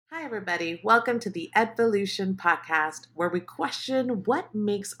everybody. Welcome to the Edvolution podcast, where we question what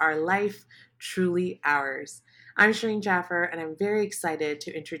makes our life truly ours. I'm Shireen Jaffer, and I'm very excited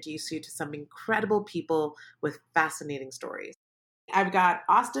to introduce you to some incredible people with fascinating stories. I've got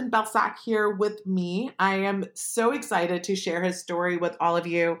Austin Belcak here with me. I am so excited to share his story with all of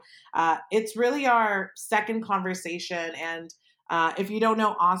you. It's really our second conversation, and if you don't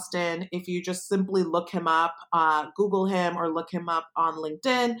know Austin, if you just simply look him up, Google him or look him up on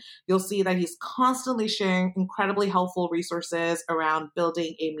LinkedIn, you'll see that he's constantly sharing incredibly helpful resources around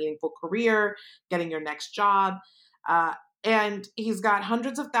building a meaningful career, getting your next job. And he's got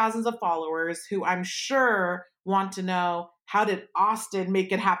hundreds of thousands of followers who I'm sure want to know, how did Austin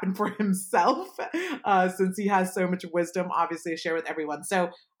make it happen for himself? Since he has so much wisdom, obviously, to share with everyone.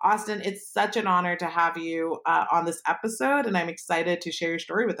 So, Austin, it's such an honor to have you on this episode, and I'm excited to share your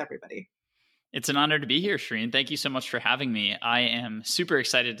story with everybody. It's an honor to be here, Shireen. Thank you so much for having me. I am super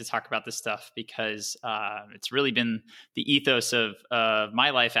excited to talk about this stuff because it's really been the ethos of my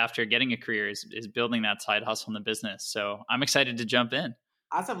life after getting a career is building that side hustle in the business. So I'm excited to jump in.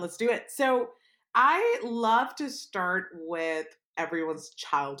 Awesome. Let's do it. So I love to start with everyone's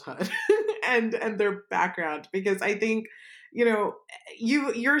childhood and their background, because I think,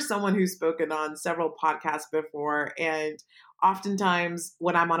 you're someone who's spoken on several podcasts before, and oftentimes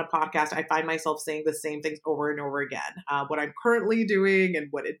when I'm on a podcast, I find myself saying the same things over and over again, what I'm currently doing and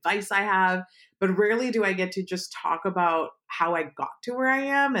what advice I have, but rarely do I get to just talk about how I got to where I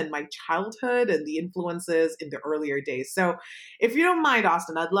am and my childhood and the influences in the earlier days. So if you don't mind,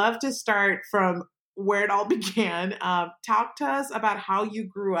 Austin, I'd love to start from where it all began. Talk to us about how you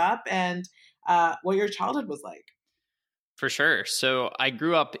grew up and what your childhood was like. For sure. So I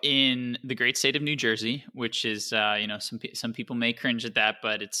grew up in the great state of New Jersey, which is, some people may cringe at that,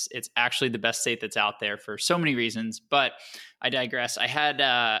 but it's actually the best state that's out there for so many reasons. But I digress. I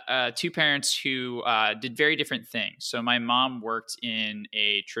had two parents who did very different things. So my mom worked in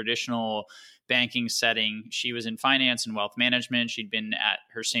a traditional banking setting. She was in finance and wealth management. She'd been at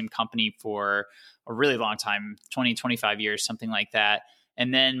her same company for a really long time, 20, 25 years, something like that.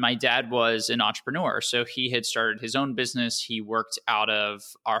 And then my dad was an entrepreneur. So he had started his own business. He worked out of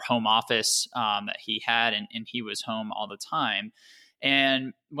our home office that he had, and he was home all the time.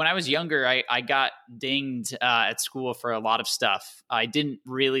 And when I was younger, I got dinged at school for a lot of stuff. I didn't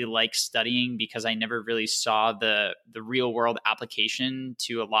really like studying because I never really saw the real world application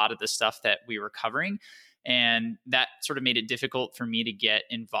to a lot of the stuff that we were covering. And that sort of made it difficult for me to get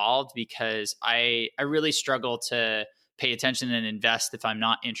involved because I really struggle to pay attention and invest if I'm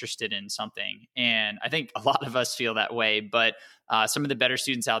not interested in something. And I think a lot of us feel that way, but some of the better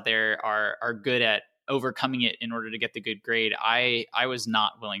students out there are good at overcoming it in order to get the good grade. I was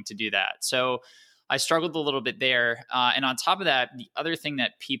not willing to do that. So I struggled a little bit there. And on top of that, the other thing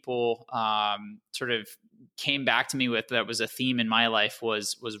that people sort of came back to me with that was a theme in my life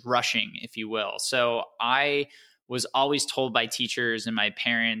was rushing, if you will. So I was always told by teachers and my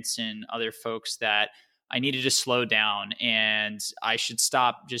parents and other folks that I needed to slow down and I should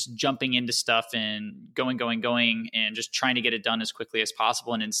stop just jumping into stuff and going, and just trying to get it done as quickly as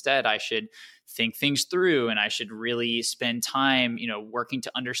possible. And instead, I should think things through and I should really spend time, working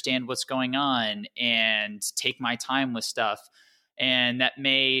to understand what's going on and take my time with stuff. And that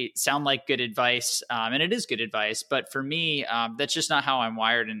may sound like good advice, and it is good advice. But for me, that's just not how I'm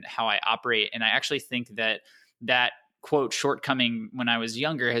wired and how I operate. And I actually think that quote shortcoming when I was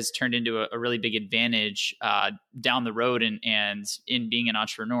younger has turned into a really big advantage down the road and in being an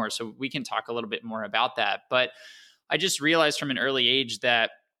entrepreneur. So we can talk a little bit more about that. But I just realized from an early age that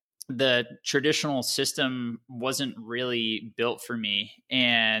the traditional system wasn't really built for me.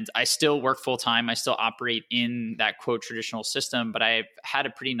 And I still work full time. I still operate in that quote traditional system, but I've had a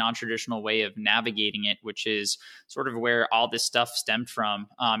pretty non-traditional way of navigating it, which is sort of where all this stuff stemmed from.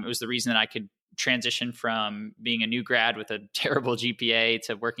 It was the reason that I could transition from being a new grad with a terrible GPA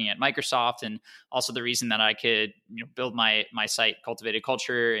to working at Microsoft, and also the reason that I could build my site Cultivated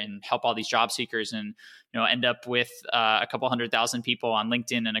Culture and help all these job seekers and end up with a couple 100,000 people on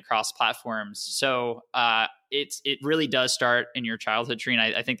LinkedIn and across platforms. So it really does start in your childhood tree, and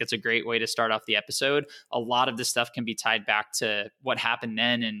I think that's a great way to start off the episode. A lot of this stuff can be tied back to what happened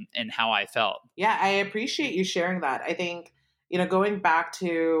then and how I felt. Yeah, I appreciate you sharing that. I think going back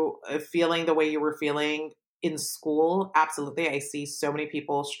to feeling the way you were feeling in school, absolutely. I see so many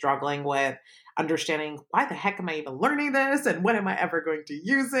people struggling with understanding, why the heck am I even learning this? And when am I ever going to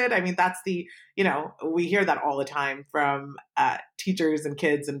use it? I mean, that's we hear that all the time from teachers and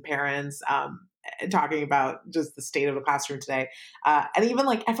kids and parents talking about just the state of the classroom today. And even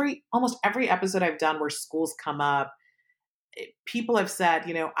like almost every episode I've done where schools come up, people have said,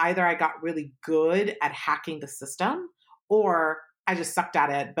 either I got really good at hacking the system or I just sucked at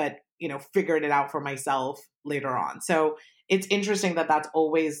it, but, figured it out for myself later on. So it's interesting that that's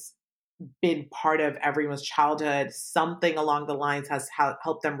always been part of everyone's childhood. Something along the lines has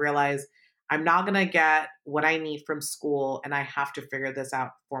helped them realize I'm not going to get what I need from school and I have to figure this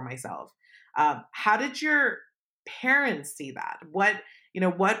out for myself. How did your parents see that? What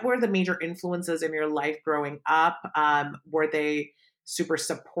were the major influences in your life growing up? Were they super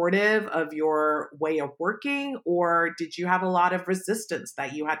supportive of your way of working, or did you have a lot of resistance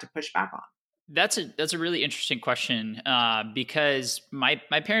that you had to push back on? That's a really interesting question, because my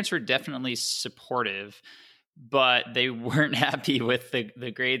parents were definitely supportive, but they weren't happy with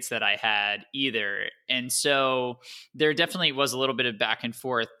the grades that I had either. And so there definitely was a little bit of back and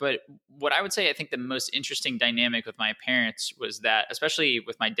forth. But what I would say, I think the most interesting dynamic with my parents was that, especially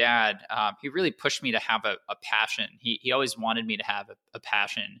with my dad, he really pushed me to have a passion. He always wanted me to have a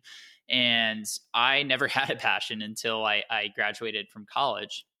passion. And I never had a passion until I graduated from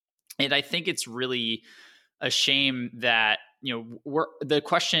college. And I think it's really a shame that the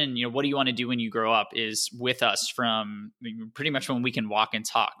question, what do you want to do when you grow up, is with us from pretty much when we can walk and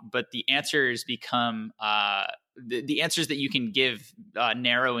talk. But the answers become the answers that you can give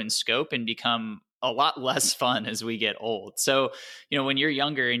narrow in scope and become a lot less fun as we get old. So, when you're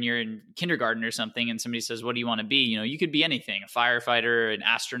younger and you're in kindergarten or something, and somebody says, "What do you want to be?" You could be anything: a firefighter, an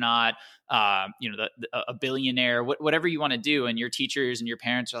astronaut, a billionaire, whatever you want to do. And your teachers and your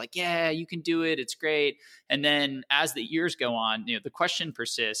parents are like, "Yeah, you can do it. It's great." And then as the years go on, the question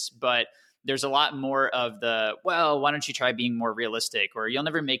persists, but there's a lot more of the, well, why don't you try being more realistic, or you'll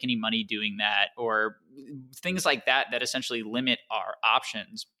never make any money doing that, or things like that essentially limit our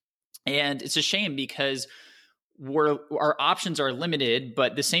options. And it's a shame because our options are limited,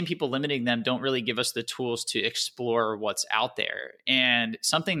 but the same people limiting them don't really give us the tools to explore what's out there. And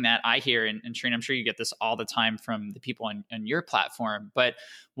something that I hear, and Shereen, I'm sure you get this all the time from the people on your platform, but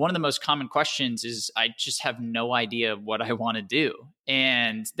one of the most common questions is, I just have no idea what I want to do.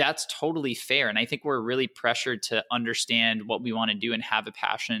 And that's totally fair. And I think we're really pressured to understand what we want to do and have a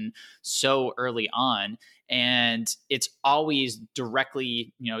passion so early on. And it's always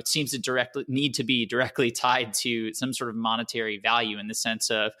directly, it seems to directly need to be directly tied to some sort of monetary value, in the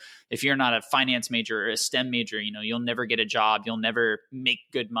sense of, if you're not a finance major or a STEM major, you'll never get a job, you'll never make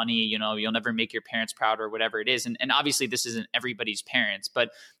good money, you'll never make your parents proud, or whatever it is. And obviously this isn't everybody's parents,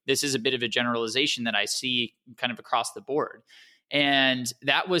 but this is a bit of a generalization that I see kind of across the board. And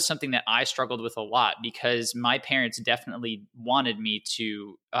that was something that I struggled with a lot, because my parents definitely wanted me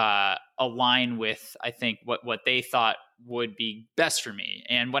to align with, I think, what they thought would be best for me.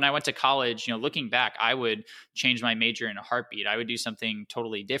 And when I went to college, looking back, I would change my major in a heartbeat. I would do something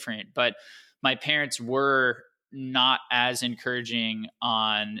totally different. But my parents were not as encouraging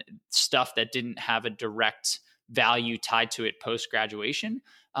on stuff that didn't have a direct value tied to it post graduation.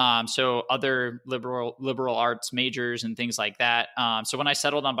 So other liberal arts majors and things like that. So when I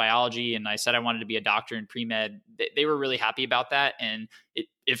settled on biology and I said I wanted to be a doctor in pre-med, they were really happy about that. And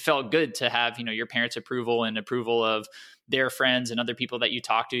it felt good to have, your parents' approval and approval of their friends and other people that you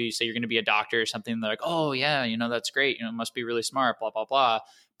talk to. You say you're going to be a doctor or something. They're like, "Oh yeah, that's great. Must be really smart, blah, blah, blah."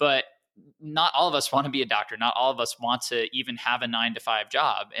 But not all of us want to be a doctor. Not all of us want to even have a 9-to-5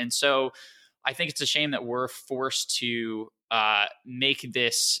 job. And so I think it's a shame that we're forced to make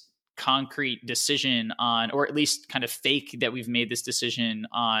this concrete decision on, or at least kind of fake that we've made this decision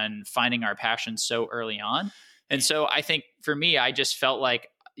on finding our passion so early on. And so I think for me, I just felt like,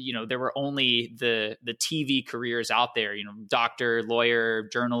 there were only the TV careers out there, doctor, lawyer,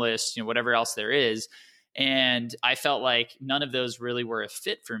 journalist, whatever else there is. And I felt like none of those really were a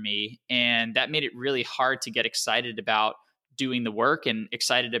fit for me. And that made it really hard to get excited about doing the work and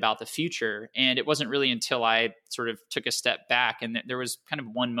excited about the future. And it wasn't really until I sort of took a step back, and there was kind of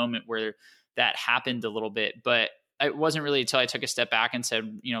one moment where that happened a little bit, but it wasn't really until I took a step back and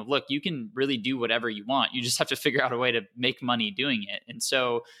said, look, you can really do whatever you want. You just have to figure out a way to make money doing it. And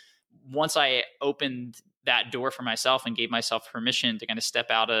so once I opened that door for myself and gave myself permission to kind of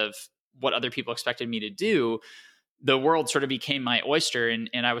step out of what other people expected me to do, the world sort of became my oyster. And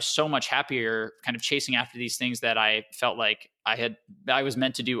I was so much happier kind of chasing after these things that I felt like I was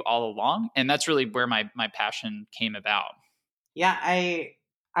meant to do all along. And that's really where my passion came about. Yeah,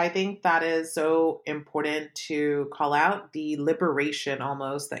 I think that is so important to call out, the liberation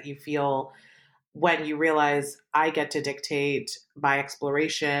almost that you feel when you realize I get to dictate my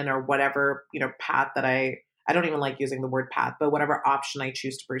exploration, or whatever, path that I don't even like using the word path, but whatever option I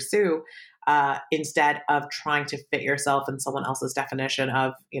choose to pursue, instead of trying to fit yourself in someone else's definition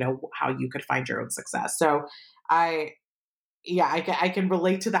of, how you could find your own success. So I yeah, I can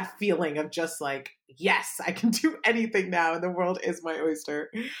relate to that feeling of just like, yes, I can do anything now and the world is my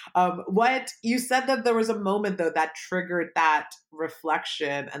oyster. What you said that there was a moment though that triggered that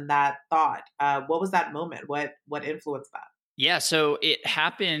reflection and that thought. What was that moment? What influenced that? Yeah, so it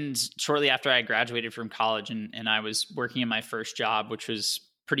happened shortly after I graduated from college, and I was working in my first job, which was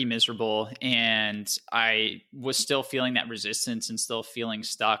pretty miserable. And I was still feeling that resistance and still feeling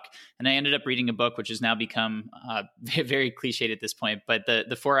stuck. And I ended up reading a book, which has now become very cliched at this point. But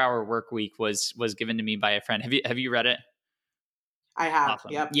the 4 hour work week was given to me by a friend. Have you read it? I have.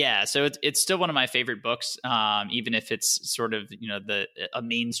 Awesome. Yep. Yeah. So it's still one of my favorite books, even if it's sort of, a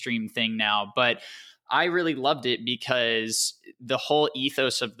mainstream thing now. But I really loved it because the whole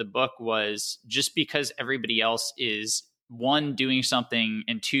ethos of the book was just because everybody else is one, doing something,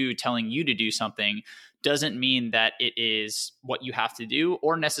 and two, telling you to do something, doesn't mean that it is what you have to do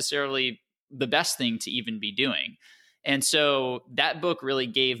or necessarily the best thing to even be doing. And so that book really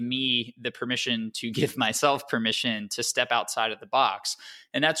gave me the permission to give myself permission to step outside of the box.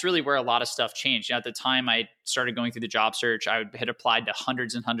 And that's really where a lot of stuff changed. At the time I started going through the job search, I had applied to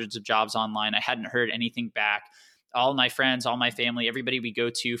hundreds and hundreds of jobs online. I hadn't heard anything back. All my friends, all my family, everybody we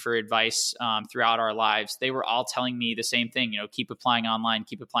go to for advice throughout our lives, they were all telling me the same thing, keep applying online,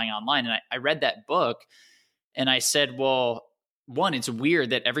 keep applying online. And I read that book and I said, well, one, it's weird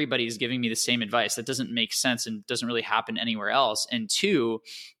that everybody's giving me the same advice. That doesn't make sense and doesn't really happen anywhere else. And two,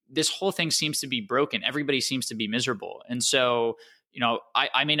 this whole thing seems to be broken. Everybody seems to be miserable. And so,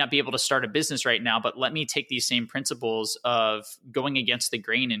 I may not be able to start a business right now, but let me take these same principles of going against the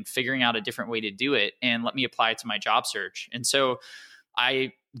grain and figuring out a different way to do it, and let me apply it to my job search. And so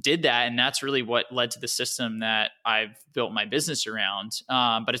I did that, and that's really what led to the system that I've built my business around.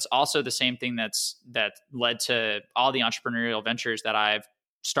 But it's also the same thing that led to all the entrepreneurial ventures that I've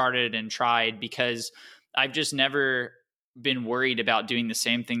started and tried, because I've just never been worried about doing the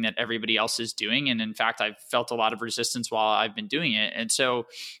same thing that everybody else is doing. And in fact, I've felt a lot of resistance while I've been doing it. And so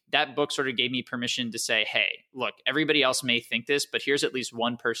that book sort of gave me permission to say, hey, look, everybody else may think this, but here's at least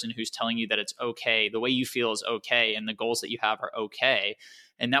one person who's telling you that it's okay. The way you feel is okay. And the goals that you have are okay.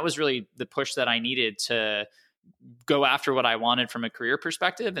 And that was really the push that I needed to go after what I wanted from a career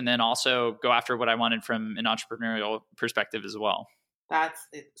perspective, and then also go after what I wanted from an entrepreneurial perspective as well. That's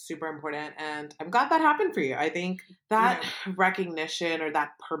super important. And I'm glad that happened for you. I think that recognition or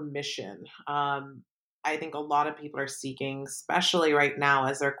that permission, I think a lot of people are seeking, especially right now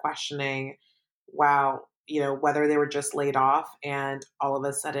as they're questioning, wow, whether they were just laid off and all of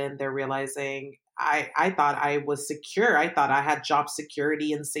a sudden they're realizing, I thought I was secure. I thought I had job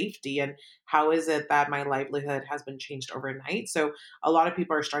security and safety. And how is it that my livelihood has been changed overnight? So a lot of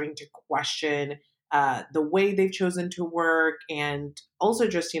people are starting to question the way they've chosen to work, and also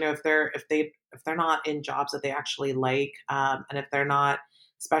just if they're not in jobs that they actually like, and if they're not,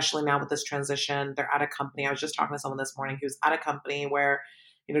 especially now with this transition, they're at a company. I was just talking to someone this morning who's at a company where,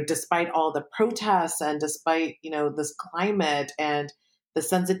 despite all the protests and despite this climate and the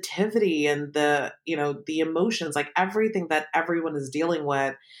sensitivity and the emotions, like everything that everyone is dealing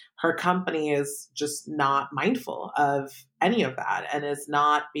with, her company is just not mindful of any of that and is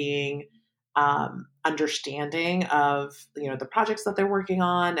not being understanding of the projects that they're working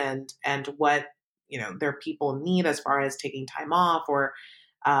on and what their people need as far as taking time off or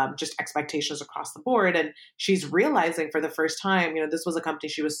just expectations across the board. And she's realizing for the first time, this was a company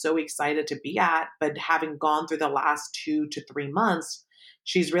she was so excited to be at, but having gone through the last 2 to 3 months,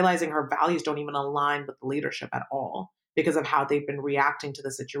 she's realizing her values don't even align with the leadership at all because of how they've been reacting to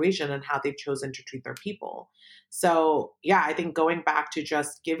the situation and how they've chosen to treat their people. So, yeah, I think going back to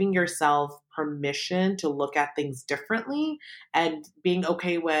just giving yourself permission to look at things differently and being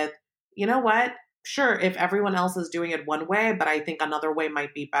okay with, you know what? Sure, if everyone else is doing it one way, but I think another way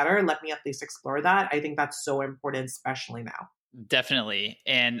might be better, let me at least explore that. I think that's so important, especially now. Definitely.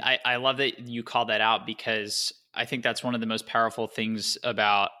 And I love that you called that out, because I think that's one of the most powerful things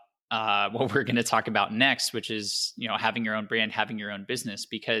about what we're going to talk about next, which is, having your own brand, having your own business.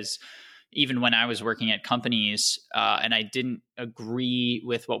 Because even when I was working at companies and I didn't agree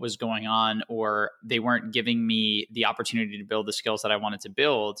with what was going on, or they weren't giving me the opportunity to build the skills that I wanted to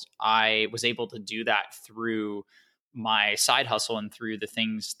build, I was able to do that through my side hustle and through the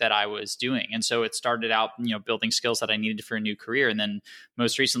things that I was doing. And so it started out, building skills that I needed for a new career. And then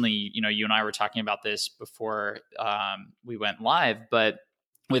most recently, you and I were talking about this before we went live, but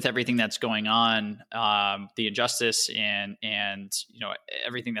with everything that's going on, the injustice and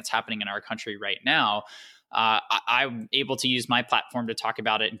everything that's happening in our country right now, I'm able to use my platform to talk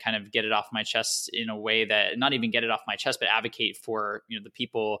about it and kind of get it off my chest in a way that, not even get it off my chest, but advocate for the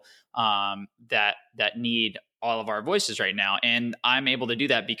people that need all of our voices right now. And I'm able to do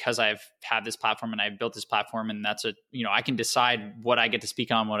that because I've had this platform and I've built this platform. And that's I can decide what I get to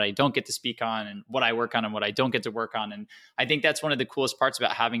speak on, what I don't get to speak on, and what I work on and what I don't get to work on. And I think that's one of the coolest parts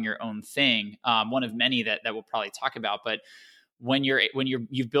about having your own thing. One of many that we'll probably talk about, but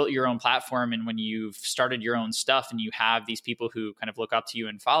you've built your own platform and when you've started your own stuff and you have these people who kind of look up to you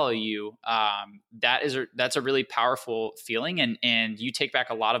and follow you, that's a really powerful feeling. And you take back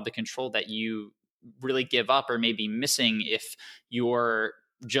a lot of the control that you really give up or maybe missing if you're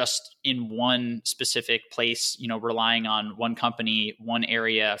just in one specific place, relying on one company, one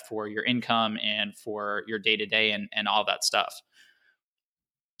area for your income and for your day to day and all that stuff.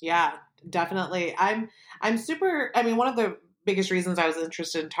 Yeah, definitely. I'm super, I mean, one of the biggest reasons I was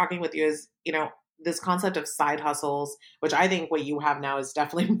interested in talking with you is, this concept of side hustles, which I think what you have now is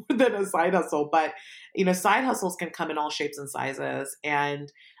definitely more than a side hustle, but side hustles can come in all shapes and sizes.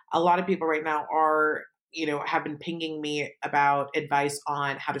 And a lot of people right now are, have been pinging me about advice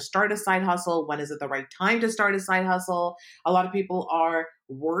on how to start a side hustle. When is it the right time to start a side hustle? A lot of people are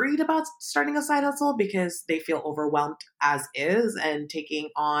worried about starting a side hustle because they feel overwhelmed as is, and taking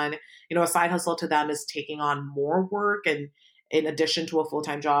on, a side hustle to them is taking on more work and in addition to a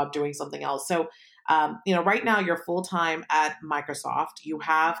full-time job doing something else. So, right now you're full-time at Microsoft, you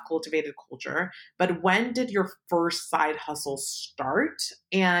have cultivated culture, but when did your first side hustle start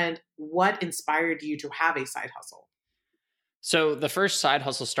and what inspired you to have a side hustle? So the first side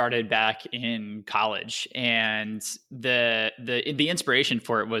hustle started back in college, and the inspiration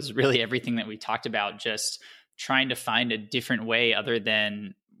for it was really everything that we talked about, just trying to find a different way other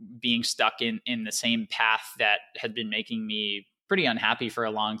than being stuck in the same path that had been making me pretty unhappy for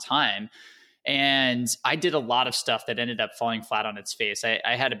a long time. And I did a lot of stuff that ended up falling flat on its face.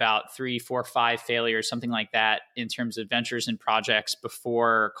 I had about 3, 4, 5 failures, something like that, in terms of ventures and projects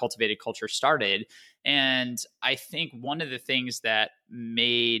before Cultivated Culture started. And I think one of the things that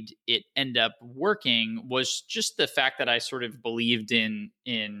made it end up working was just the fact that I sort of believed in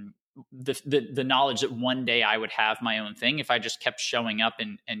the knowledge that one day I would have my own thing if I just kept showing up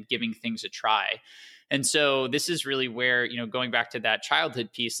and giving things a try. And so this is really where, going back to that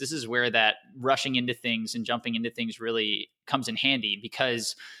childhood piece, this is where that rushing into things and jumping into things really comes in handy,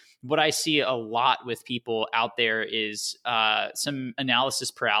 because what I see a lot with people out there is some analysis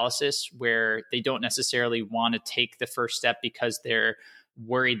paralysis, where they don't necessarily want to take the first step because they're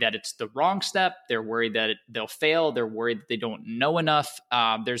worried that it's the wrong step. They're worried that they'll fail. They're worried that they don't know enough.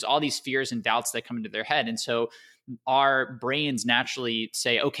 There's all these fears and doubts that come into their head. And so our brains naturally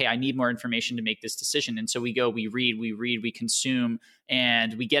say, okay, I need more information to make this decision. And so we go, we read, we consume,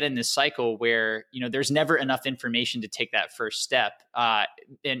 and we get in this cycle where, there's never enough information to take that first step.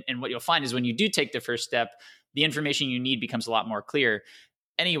 And what you'll find is when you do take the first step, the information you need becomes a lot more clear.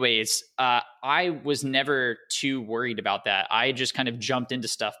 Anyways, I was never too worried about that. I just kind of jumped into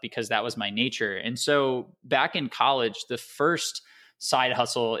stuff because that was my nature. And so back in college, the first side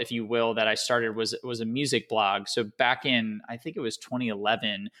hustle, if you will, that I started was a music blog. So back in, I think it was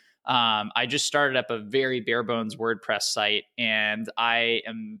 2011, I just started up a very bare bones WordPress site, and I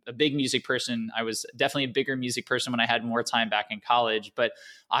am a big music person. I was definitely a bigger music person when I had more time back in college, but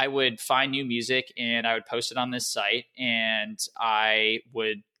I would find new music and I would post it on this site, and I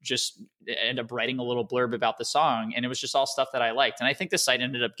would just end up writing a little blurb about the song. And it was just all stuff that I liked. And I think the site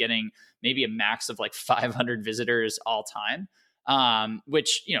ended up getting maybe a max of like 500 visitors all time.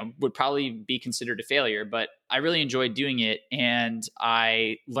 Which, would probably be considered a failure, but I really enjoyed doing it. And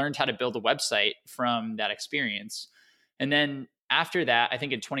I learned how to build a website from that experience. And then after that, I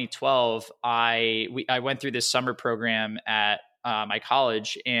think in 2012, I went through this summer program at my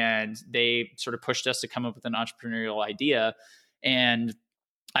college, and they sort of pushed us to come up with an entrepreneurial idea. And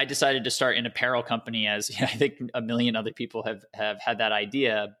I decided to start an apparel company, as I think a million other people have had that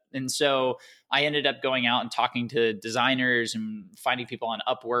idea. And so I ended up going out and talking to designers and finding people on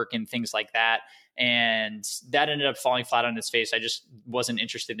Upwork and things like that. And that ended up falling flat on its face. I just wasn't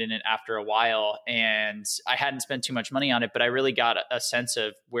interested in it after a while. And I hadn't spent too much money on it, but I really got a sense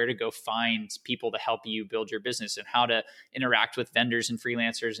of where to go find people to help you build your business and how to interact with vendors and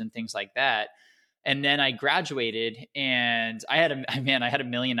freelancers and things like that. And then I graduated, and I had a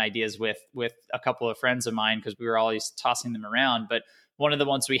million ideas with a couple of friends of mine, because we were always tossing them around. But one of the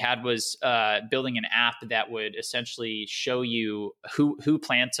ones we had was building an app that would essentially show you who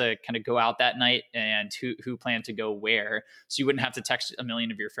planned to kind of go out that night and who planned to go where, so you wouldn't have to text a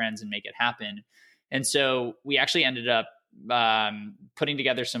million of your friends and make it happen. And so we actually ended up putting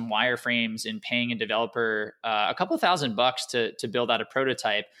together some wireframes and paying a developer a couple $1,000 to build out a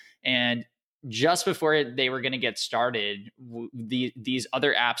prototype. And just before they were going to get started, these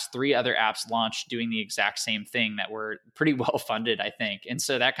other apps, 3 other apps launched doing the exact same thing that were pretty well funded, I think. And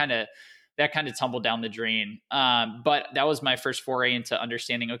so that kind of tumbled down the drain. But that was my first foray into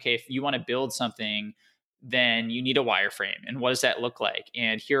understanding, okay, if you want to build something, then you need a wireframe. And what does that look like?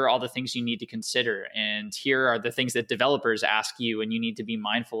 And here are all the things you need to consider. And here are the things that developers ask you and you need to be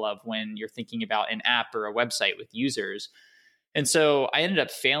mindful of when you're thinking about an app or a website with users. And so I ended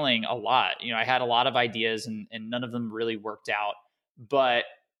up failing a lot. I had a lot of ideas and none of them really worked out, but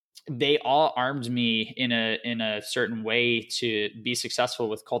they all armed me in a certain way to be successful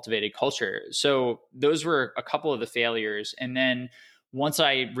with cultivated culture. So those were a couple of the failures. And then once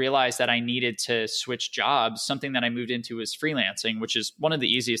I realized that I needed to switch jobs, something that I moved into was freelancing, which is one of the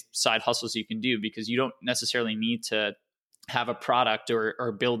easiest side hustles you can do because you don't necessarily need to have a product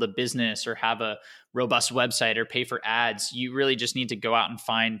or build a business or have a robust website or pay for ads. You really just need to go out and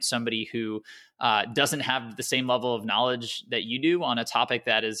find somebody who doesn't have the same level of knowledge that you do on a topic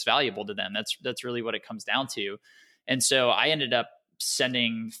that is valuable to them. That's really what it comes down to. And so I ended up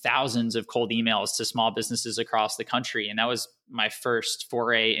sending thousands of cold emails to small businesses across the country. And that was my first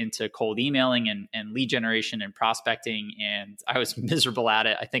foray into cold emailing and lead generation and prospecting. And I was miserable at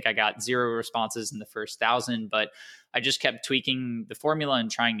it. I think I got 0 responses in the first 1,000, but I just kept tweaking the formula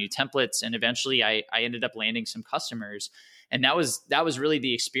and trying new templates. And eventually I ended up landing some customers. And that was really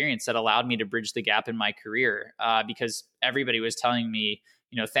the experience that allowed me to bridge the gap in my career because everybody was telling me,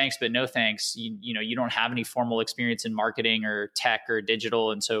 thanks, but no thanks. You don't have any formal experience in marketing or tech or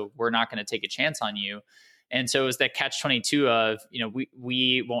digital. And so we're not going to take a chance on you. And so it was that catch-22 of,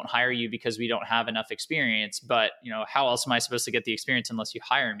 we won't hire you because we don't have enough experience, but how else am I supposed to get the experience unless you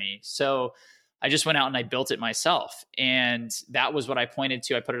hire me? So I just went out and I built it myself. And that was what I pointed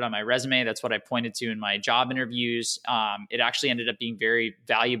to. I put it on my resume. That's what I pointed to in my job interviews. It actually ended up being very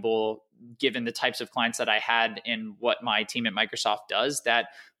valuable given the types of clients that I had and what my team at Microsoft does. That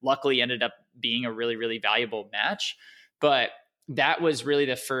luckily ended up being a really, really valuable match. But that was really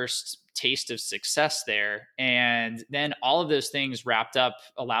the first taste of success there. And then all of those things wrapped up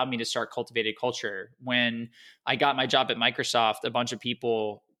allowed me to start Cultivated Culture. When I got my job at Microsoft, a bunch of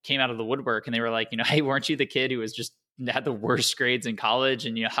people came out of the woodwork and they were like, hey, weren't you the kid who was just had the worst grades in college?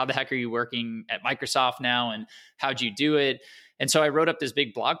 And, how the heck are you working at Microsoft now? And how'd you do it? And so I wrote up this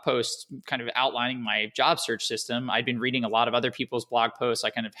big blog post kind of outlining my job search system. I'd been reading a lot of other people's blog posts.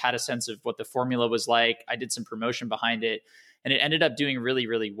 I kind of had a sense of what the formula was like. I did some promotion behind it and it ended up doing really,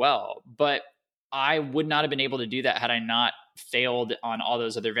 really well. But I would not have been able to do that had I not failed on all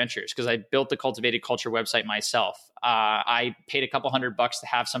those other ventures because I built the Cultivated Culture website myself. I paid a couple $100 to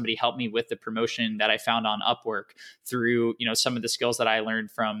have somebody help me with the promotion that I found on Upwork through, some of the skills that I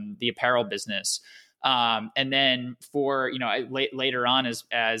learned from the apparel business. And then for, later on as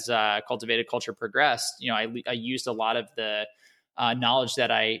Cultivated Culture progressed, I used a lot of the knowledge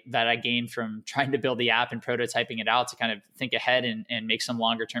that I gained from trying to build the app and prototyping it out to kind of think ahead and make some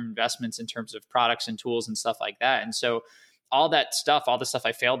longer term investments in terms of products and tools and stuff like that. And so all the stuff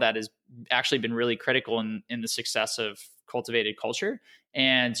I failed at has actually been really critical in the success of Cultivated Culture.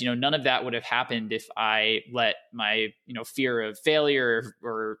 And, none of that would have happened if I let my, fear of failure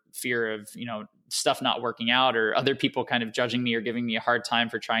or fear of, stuff not working out or other people kind of judging me or giving me a hard time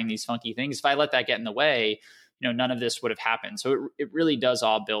for trying these funky things. If I let that get in the way, none of this would have happened. So it really does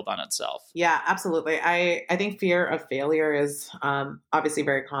all build on itself. Yeah, absolutely. I think fear of failure is obviously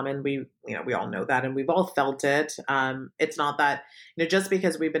very common. We all know that and we've all felt it. It's not that, just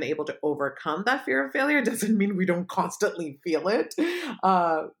because we've been able to overcome that fear of failure doesn't mean we don't constantly feel it.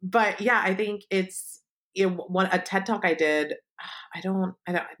 But yeah, I think it's a TED Talk I did, I don't,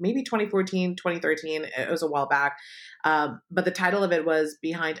 maybe 2014, 2013, it was a while back. But the title of it was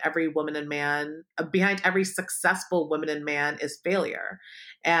behind every successful woman and man is failure.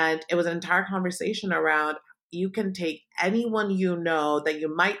 And it was an entire conversation around you can take anyone that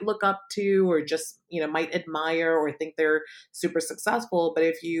you might look up to or just, might admire or think they're super successful. But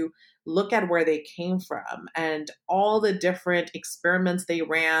if you look at where they came from and all the different experiments they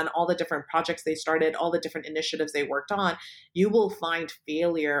ran, all the different projects they started, all the different initiatives they worked on, you will find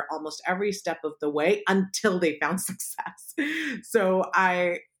failure almost every step of the way until they found success. So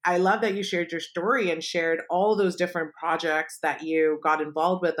I love that you shared your story and shared all those different projects that you got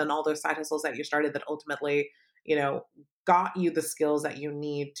involved with and all those side hustles that you started that ultimately, got you the skills that you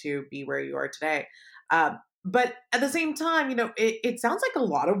need to be where you are today. But at the same time, it sounds like a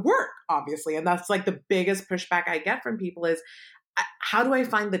lot of work, obviously. And that's like the biggest pushback I get from people is, how do I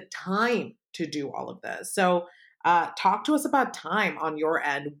find the time to do all of this? So talk to us about time on your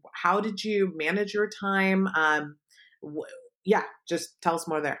end. How did you manage your time? yeah, just tell us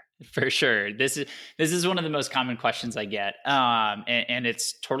more there. For sure. This is one of the most common questions I get. And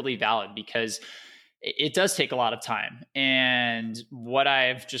it's totally valid because it does take a lot of time. And what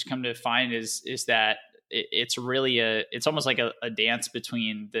I've just come to find is that it's really it's almost like a dance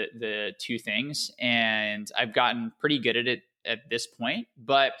between the two things. And I've gotten pretty good at it at this point.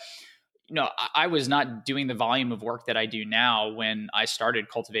 But I was not doing the volume of work that I do now when I started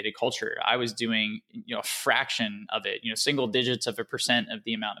Cultivated Culture. I was doing, a fraction of it, single digits of a percent of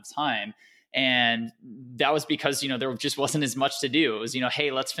the amount of time. And that was because, there just wasn't as much to do. It was,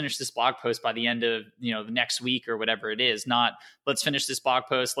 hey, let's finish this blog post by the end of, the next week or whatever it is. Not let's finish this blog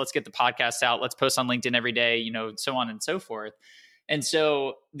post. Let's get the podcast out. Let's post on LinkedIn every day, so on and so forth. And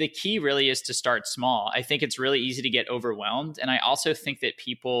so the key really is to start small. I think it's really easy to get overwhelmed. And I also think that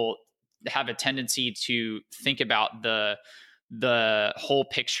people have a tendency to think about the whole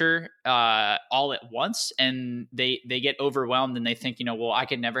picture all at once, and they get overwhelmed and they think, well, I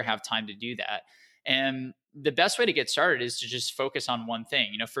could never have time to do that. And the best way to get started is to just focus on one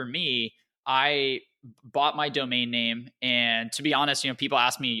thing. For me, I bought my domain name, and to be honest, people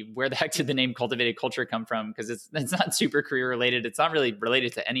ask me where the heck did the name Cultivated Culture come from, because it's not super career related. It's not really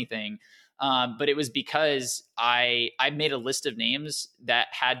related to anything. But it was because I made a list of names that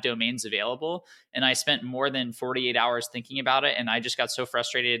had domains available, and I spent more than 48 hours thinking about it. And I just got so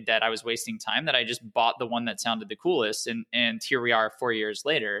frustrated that I was wasting time that I just bought the one that sounded the coolest. And here we are 4 years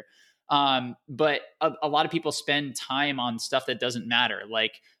later. But a lot of people spend time on stuff that doesn't matter.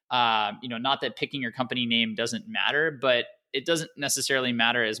 Like, not that picking your company name doesn't matter, but it doesn't necessarily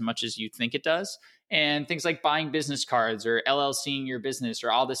matter as much as you think it does. And things like buying business cards or LLCing your business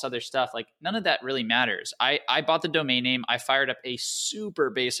or all this other stuff, like none of that really matters. I bought the domain name. I fired up a super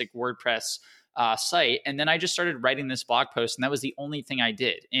basic WordPress site, and then I just started writing this blog post, and that was the only thing I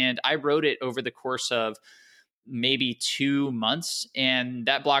did. And I wrote it over the course of maybe 2 months. And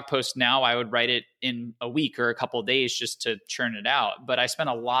that blog post now, I would write it in a week or a couple of days just to churn it out. But I spent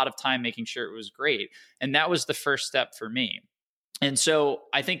a lot of time making sure it was great. And that was the first step for me. And so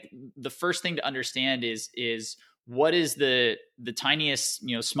I think the first thing to understand is what is the tiniest,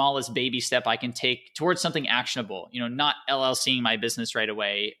 smallest baby step I can take towards something actionable, not LLCing my business right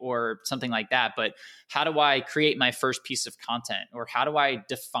away or something like that, but how do I create my first piece of content, or how do I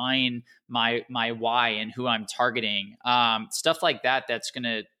define my why and who I'm targeting? Stuff like that, that's going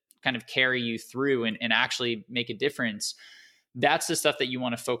to kind of carry you through and actually make a difference. That's the stuff that you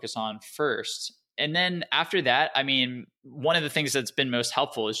want to focus on first. And then after that, I mean, one of the things that's been most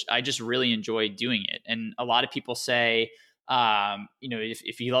helpful is I just really enjoy doing it. And a lot of people say,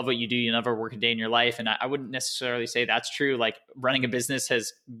 if you love what you do, you never work a day in your life. And I wouldn't necessarily say that's true. Like, running a business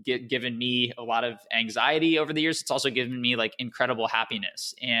has given me a lot of anxiety over the years. It's also given me like incredible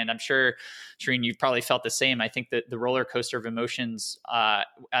happiness. And I'm sure, Shireen, you've probably felt the same. I think that the roller coaster of emotions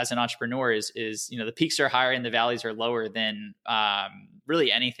as an entrepreneur is the peaks are higher and the valleys are lower than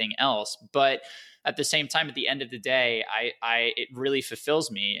really anything else. But at the same time, at the end of the day, it really fulfills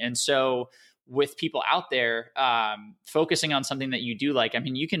me. And so with people out there, focusing on something that you do like, I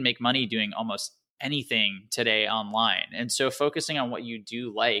mean, you can make money doing almost anything today online. And so focusing on what you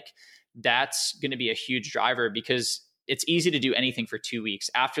do like, that's going to be a huge driver, because it's easy to do anything for 2 weeks.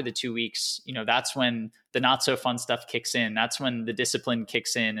 After the 2 weeks, that's when the not so fun stuff kicks in. That's when the discipline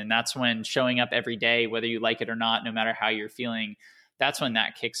kicks in. And that's when showing up every day, whether you like it or not, no matter how you're feeling, that's when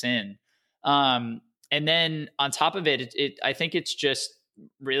that kicks in. And then on top of it, I think it's just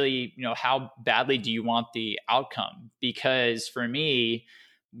really, how badly do you want the outcome? Because for me,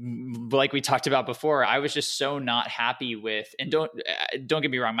 like we talked about before, I was just so not happy with, and don't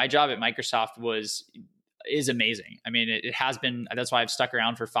get me wrong, my job at Microsoft is amazing. I mean, it has been, that's why I've stuck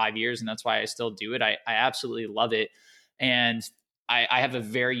around for 5 years, and that's why I still do it. I absolutely love it. And I have a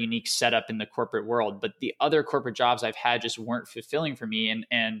very unique setup in the corporate world, but the other corporate jobs I've had just weren't fulfilling for me.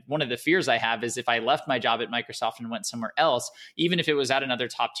 And one of the fears I have is if I left my job at Microsoft and went somewhere else, even if it was at another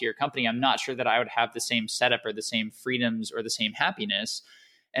top tier company, I'm not sure that I would have the same setup or the same freedoms or the same happiness.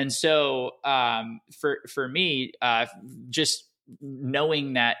 And so for me, just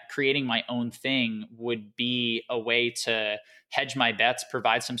knowing that creating my own thing would be a way to hedge my bets,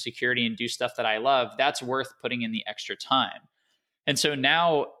 provide some security, and do stuff that I love, that's worth putting in the extra time. And so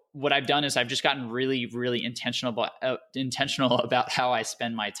now what I've done is I've just gotten really, really intentional about how I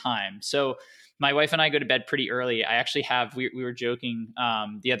spend my time. So my wife and I go to bed pretty early. I actually we were joking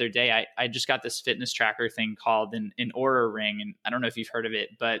the other day, I just got this fitness tracker thing called an Oura ring. And I don't know if you've heard of it,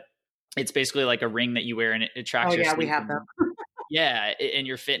 but it's basically like a ring that you wear, and it tracks your Yeah, we sleep. have them. Yeah, and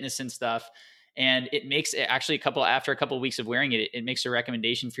your fitness and stuff. And it makes it actually after a couple of weeks of wearing it, it makes a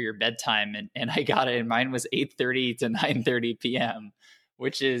recommendation for your bedtime. And I got it, and mine was 8:30 to 9:30 p.m.,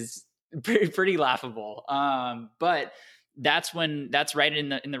 which is pretty laughable. But that's right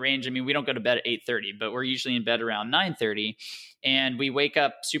in the range. I mean, we don't go to bed at 8:30, but we're usually in bed around 9:30, and we wake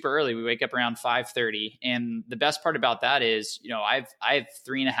up super early. We wake up around 5:30. And the best part about that is, I have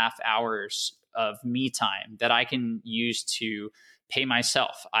 3.5 hours of me time that I can use to pay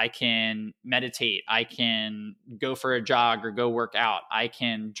myself. I can meditate. I can go for a jog or go work out. I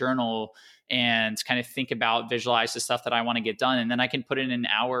can journal and kind of think about, visualize the stuff that I want to get done. And then I can put in an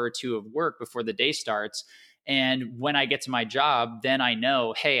hour or two of work before the day starts. And when I get to my job, then I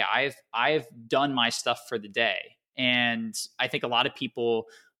know, hey, I've done my stuff for the day. And I think a lot of people,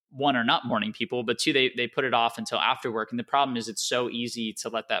 one, are not morning people, but two, they put it off until after work. And the problem is it's so easy to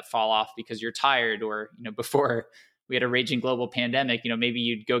let that fall off because you're tired, or, before we had a raging global pandemic, maybe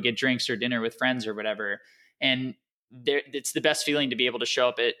you'd go get drinks or dinner with friends or whatever. And it's the best feeling to be able to show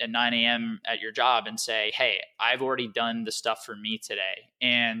up at 9 a.m. at your job and say, hey, I've already done the stuff for me today.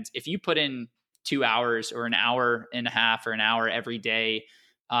 And if you put in 2 hours or an hour and a half or an hour every day,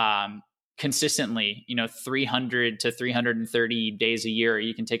 consistently, 300 to 330 days a year,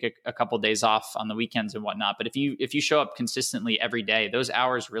 you can take a couple of days off on the weekends and whatnot. But if you show up consistently every day, those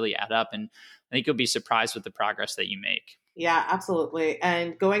hours really add up. And I think you'll be surprised with the progress that you make. Yeah, absolutely.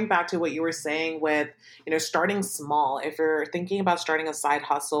 And going back to what you were saying with, starting small, if you're thinking about starting a side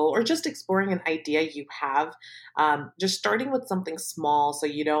hustle or just exploring an idea you have, just starting with something small so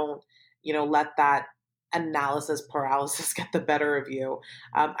you don't, let that analysis paralysis get the better of you.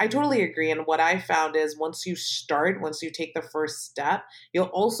 I totally agree. And what I found is once you take the first step, you'll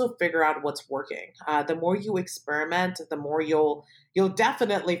also figure out what's working. The more you experiment, the more you'll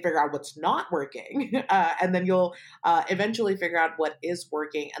definitely figure out what's not working. And then you'll eventually figure out what is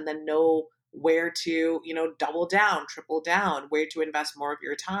working and then know where to, double down, triple down, where to invest more of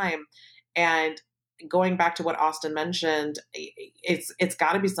your time. And going back to what Austin mentioned, it's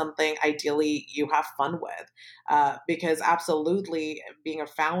got to be something ideally you have fun with, because absolutely being a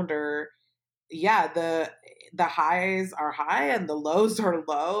founder, yeah, the highs are high and the lows are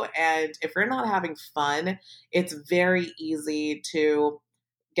low, and if you're not having fun, it's very easy to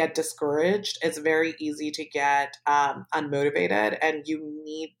get discouraged. It's very easy to get unmotivated, and you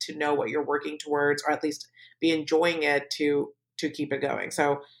need to know what you're working towards, or at least be enjoying it to keep it going.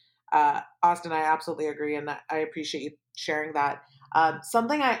 So Austin, I absolutely agree, and I appreciate you sharing that.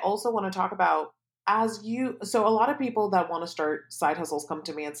 Something I also want to talk about so a lot of people that want to start side hustles come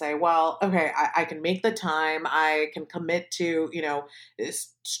to me and say, well, okay, I can make the time, I can commit to,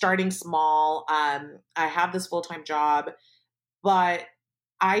 starting small. I have this full-time job, but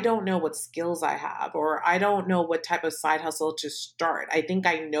I don't know what skills I have, or I don't know what type of side hustle to start. I think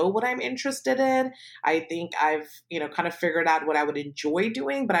I know what I'm interested in. I think I've, kind of figured out what I would enjoy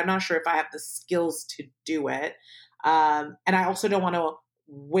doing, but I'm not sure if I have the skills to do it. And I also don't want to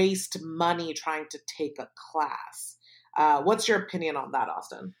waste money trying to take a class. What's your opinion on that,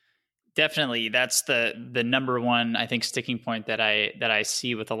 Austin? Definitely. That's the number one, I think, sticking point that I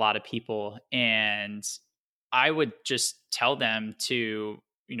see with a lot of people. And I would just tell them to,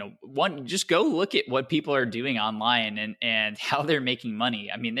 one, just go look at what people are doing online and how they're making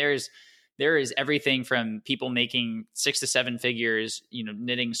money. I mean, there is everything from people making 6 to 7 figures,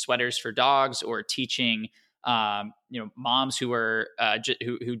 knitting sweaters for dogs, or teaching, moms who are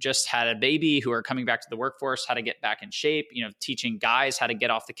who just had a baby, who are coming back to the workforce, how to get back in shape, teaching guys how to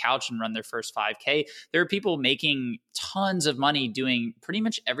get off the couch and run their first 5K. There are people making tons of money doing pretty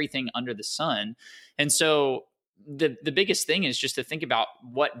much everything under the sun. And so the biggest thing is just to think about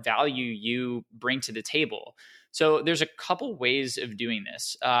what value you bring to the table. So there's a couple ways of doing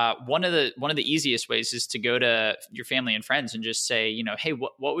this. One of the easiest ways is to go to your family and friends and just say, hey,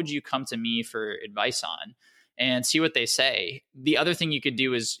 what would you come to me for advice on? And see what they say. The other thing you could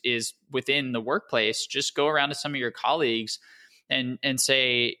do is within the workplace, just go around to some of your colleagues and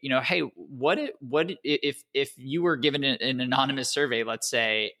say, hey, what if you were given an anonymous survey, let's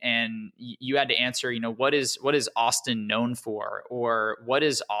say, and you had to answer, what is Austin known for, or what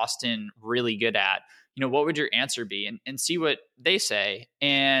is Austin really good at? What would your answer be? And see what they say.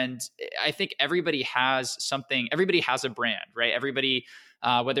 And I think everybody has something, everybody has a brand, right? Everybody,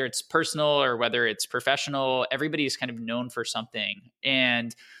 whether it's personal or whether it's professional, everybody's kind of known for something.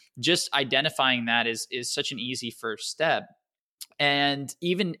 And just identifying that is such an easy first step. And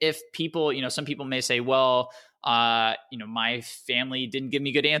even if people, some people may say, well, my family didn't give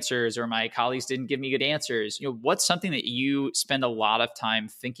me good answers, or my colleagues didn't give me good answers. What's something that you spend a lot of time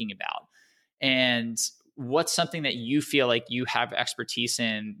thinking about? And what's something that you feel like you have expertise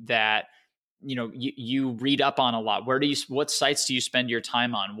in that you read up on a lot. What sites do you spend your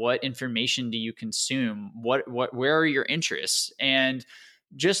time on? What information do you consume? Where are your interests? And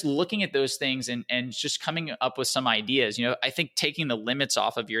just looking at those things and just coming up with some ideas. I think taking the limits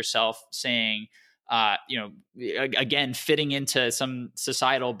off of yourself, saying, again, fitting into some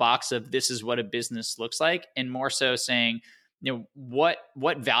societal box of this is what a business looks like, and more so saying, what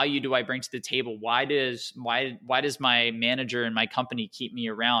value do I bring to the table? Why does my manager and my company keep me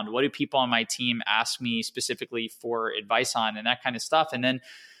around? What do people on my team ask me specifically for advice on, and that kind of stuff? And then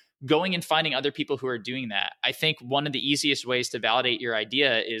going and finding other people who are doing that. I think one of the easiest ways to validate your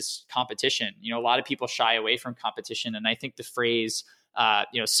idea is competition. A lot of people shy away from competition, and I think the phrase,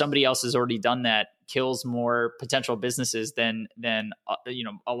 somebody else has already done that, kills more potential businesses than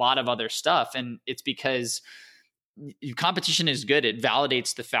a lot of other stuff. And it's because competition is good. It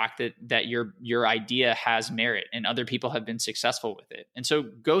validates the fact that your idea has merit and other people have been successful with it. And so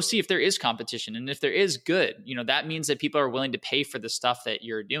go see if there is competition. And if there is, good. That means that people are willing to pay for the stuff that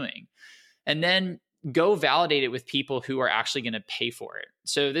you're doing. And then go validate it with people who are actually going to pay for it.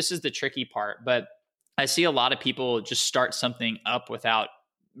 So this is the tricky part, but I see a lot of people just start something up without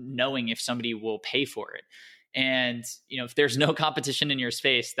knowing if somebody will pay for it. And if there's no competition in your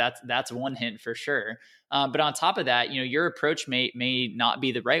space, that's one hint for sure. But on top of that, your approach may not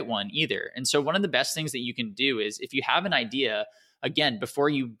be the right one either. And so one of the best things that you can do is, if you have an idea, again, before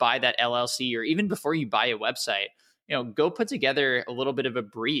you buy that LLC or even before you buy a website, go put together a little bit of a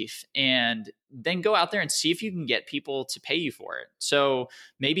brief and then go out there and see if you can get people to pay you for it. So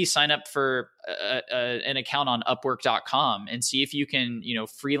maybe sign up for an account on Upwork.com and see if you can,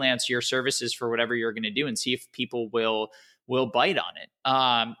 freelance your services for whatever you're going to do, and see if people will bite on it.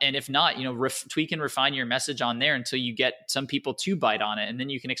 And if not, tweak and refine your message on there until you get some people to bite on it, and then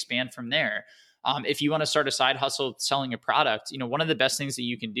you can expand from there. If you want to start a side hustle selling a product, one of the best things that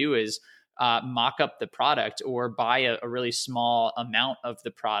you can do is mock up the product or buy a really small amount of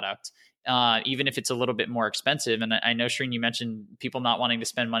the product, even if it's a little bit more expensive. And I know, Shreen, you mentioned people not wanting to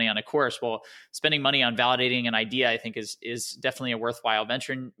spend money on a course. Well, spending money on validating an idea, I think, is definitely a worthwhile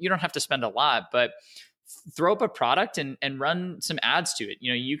venture. And you don't have to spend a lot, but throw up a product and run some ads to it.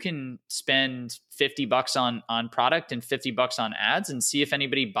 You can spend $50 on product and $50 on ads and see if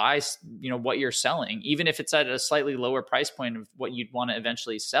anybody buys, what you're selling, even if it's at a slightly lower price point of what you'd want to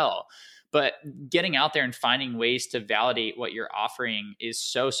eventually sell. But getting out there and finding ways to validate what you're offering is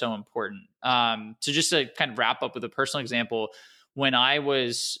so important. So just to kind of wrap up with a personal example, when I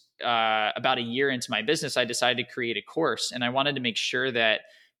was about a year into my business, I decided to create a course, and I wanted to make sure that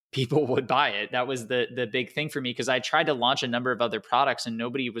people would buy it. That was the big thing for me, because I tried to launch a number of other products and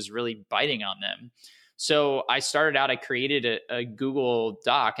nobody was really biting on them. So I created a Google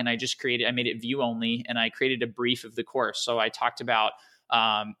Doc, and I made it view only, and I created a brief of the course. So I talked about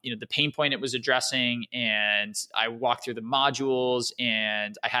the pain point it was addressing, and I walked through the modules,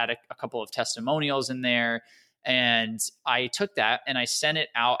 and I had a couple of testimonials in there. And I took that and I sent it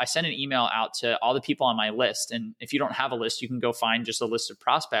out. I sent an email out to all the people on my list. And if you don't have a list, you can go find just a list of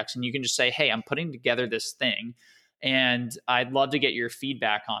prospects, and you can just say, hey, I'm putting together this thing and I'd love to get your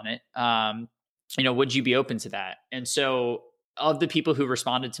feedback on it. Would you be open to that? And so of the people who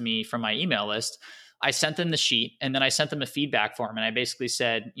responded to me from my email list, I sent them the sheet, and then I sent them a feedback form. And I basically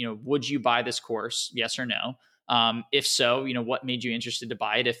said, would you buy this course? Yes or no? If so, what made you interested to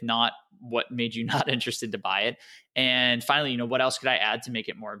buy it? If not, what made you not interested to buy it? And finally, what else could I add to make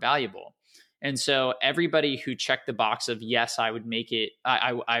it more valuable? And so everybody who checked the box of, yes, I would make it,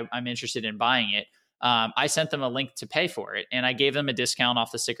 I'm interested in buying it, I sent them a link to pay for it, and I gave them a discount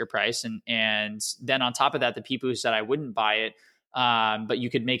off the sticker price. And then on top of that, the people who said I wouldn't buy it, but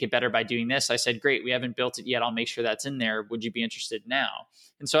you could make it better by doing this, I said, great, we haven't built it yet. I'll make sure that's in there. Would you be interested now?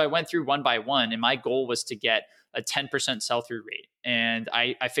 And so I went through one by one, and my goal was to get a 10% sell-through rate. And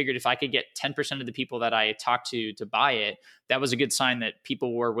I figured if I could get 10% of the people that I talked to buy it, that was a good sign that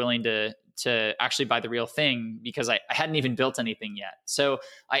people were willing to actually buy the real thing, because I hadn't even built anything yet. So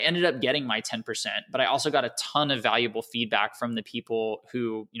I ended up getting my 10%, but I also got a ton of valuable feedback from the people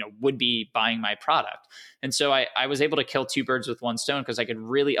who, would be buying my product. And so I was able to kill two birds with one stone, because I could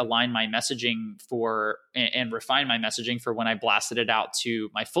really align my messaging and refine my messaging for when I blasted it out to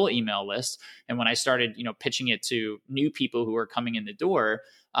my full email list. And when I started, pitching it to new people who were coming in the door.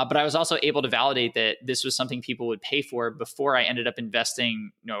 But I was also able to validate that this was something people would pay for before I ended up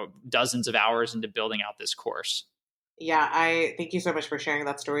investing, dozens of hours into building out this course. Yeah, I thank you so much for sharing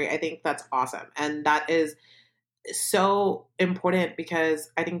that story. I think that's awesome. And that is so important because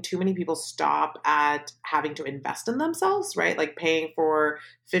I think too many people stop at having to invest in themselves, right? Like paying for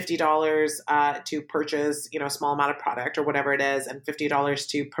 $50 to purchase, a small amount of product or whatever it is, and $50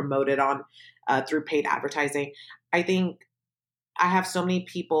 to promote it on through paid advertising. I think I have so many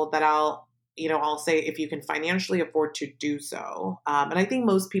people that I'll say if you can financially afford to do so, and I think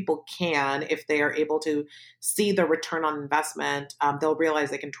most people can if they are able to see the return on investment, they'll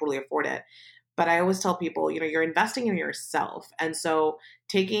realize they can totally afford it. But I always tell people, you're investing in yourself. And so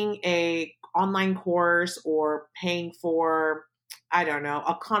taking a online course or paying for, I don't know,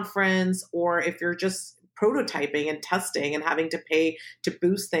 a conference, or if you're just prototyping and testing and having to pay to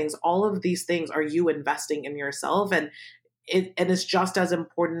boost things, all of these things are you investing in yourself. And it's just as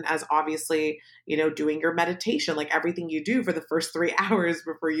important as obviously, doing your meditation, like everything you do for the first 3 hours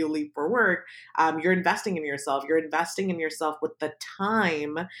before you leave for work. You're investing in yourself. You're investing in yourself with the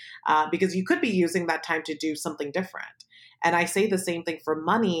time, because you could be using that time to do something different. And I say the same thing for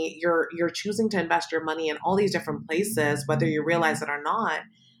money. You're choosing to invest your money in all these different places, whether you realize it or not.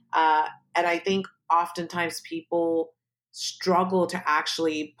 And I think oftentimes people struggle to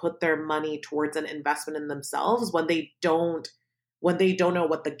actually put their money towards an investment in themselves when they don't know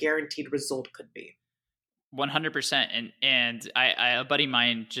what the guaranteed result could be. 100%. And a buddy of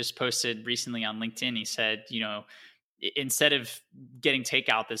mine just posted recently on LinkedIn. He said, instead of getting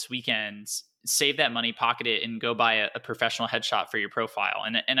takeout this weekend, save that money, pocket it, and go buy a professional headshot for your profile.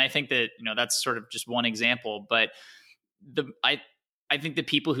 And I think that, that's sort of just one example, but I think the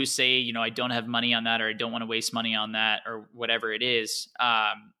people who say, I don't have money on that, or I don't want to waste money on that, or whatever it is,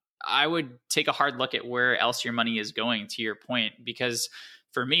 I would take a hard look at where else your money is going, to your point. Because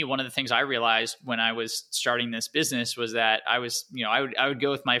for me, one of the things I realized when I was starting this business was that I would go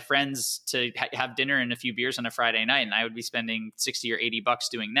with my friends to have dinner and a few beers on a Friday night, and I would be spending 60 or 80 bucks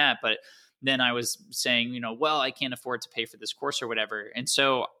doing that. But then I was saying, well, I can't afford to pay for this course or whatever. And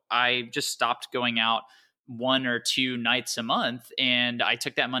so I just stopped going out 1 or 2 nights a month, and I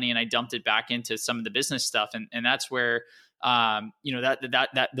took that money and I dumped it back into some of the business stuff. And that's where, those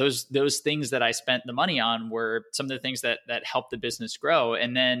things that I spent the money on were some of the things that helped the business grow.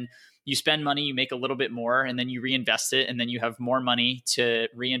 And then you spend money, you make a little bit more, and then you reinvest it, and then you have more money to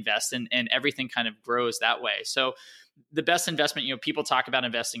reinvest, and everything kind of grows that way. So the best investment, people talk about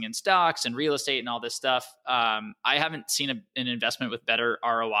investing in stocks and real estate and all this stuff. I haven't seen an investment with better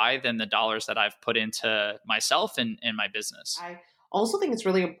ROI than the dollars that I've put into myself and my business. I also think it's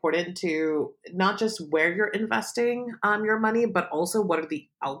really important to not just where you're investing your money, but also what are the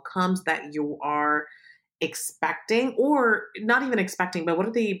outcomes that you are expecting, or not even expecting, but what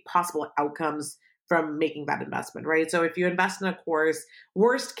are the possible outcomes from making that investment, right? So if you invest in a course,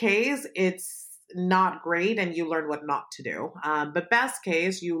 worst case, it's not great and you learn what not to do. But best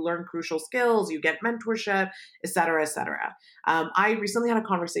case, you learn crucial skills, you get mentorship, et cetera, et cetera. I recently had a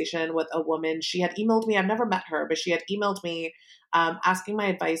conversation with a woman. She had emailed me. I've never met her, but she had emailed me asking my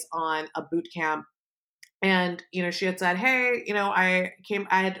advice on a boot camp. And, she had said, hey, I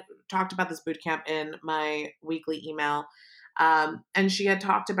had talked about this boot camp in my weekly email. And she had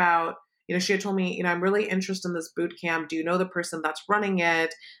talked about, she had told me, I'm really interested in this boot camp. Do you know the person that's running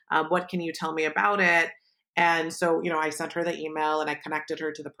it? What can you tell me about it? And so, I sent her the email and I connected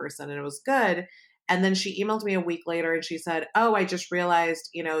her to the person, and it was good. And then she emailed me a week later and she said, oh, I just realized,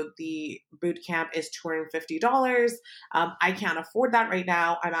 the boot camp is $250. I can't afford that right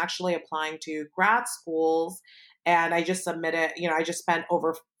now. I'm actually applying to grad schools, and I just submitted, I just spent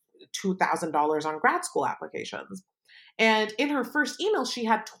over $2,000 on grad school applications. And in her first email, she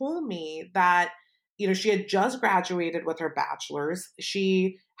had told me that, she had just graduated with her bachelor's.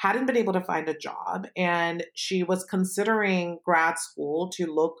 She hadn't been able to find a job, and she was considering grad school to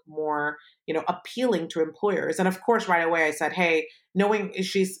look more, appealing to employers. And of course, right away I said, hey, knowing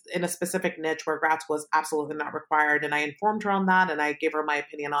she's in a specific niche where grad school is absolutely not required. And I informed her on that, and I gave her my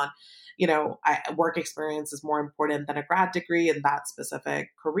opinion on, work experience is more important than a grad degree in that specific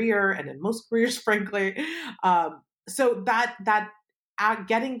career, and in most careers, frankly. So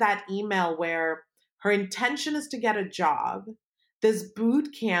getting that email where her intention is to get a job, this boot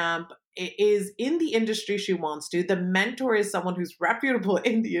camp is in the industry she wants to. The mentor is someone who's reputable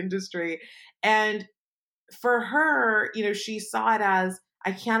in the industry. And for her, she saw it as,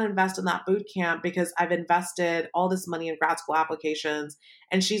 I can't invest in that boot camp because I've invested all this money in grad school applications.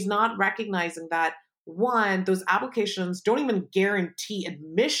 And she's not recognizing that, one, those applications don't even guarantee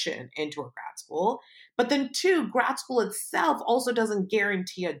admission into a grad school. But then two, grad school itself also doesn't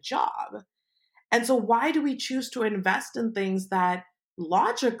guarantee a job. And so why do we choose to invest in things that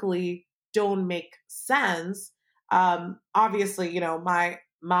logically don't make sense? Obviously,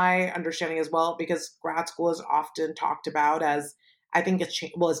 my understanding as well, because grad school is often talked about as, I think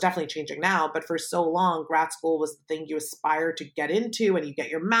it's definitely changing now, but for so long, grad school was the thing you aspire to get into, and you get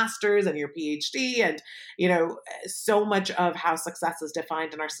your master's and your PhD, and so much of how success is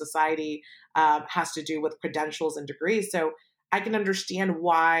defined in our society has to do with credentials and degrees. So I can understand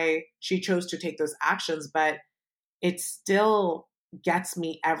why she chose to take those actions, but it still gets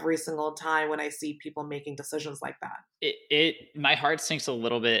me every single time when I see people making decisions like that. My heart sinks a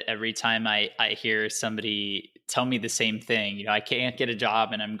little bit every time I hear somebody tell me the same thing. I can't get a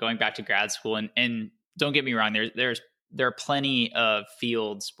job and I'm going back to grad school. And don't get me wrong, there are plenty of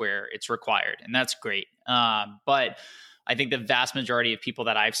fields where it's required, and that's great. But I think the vast majority of people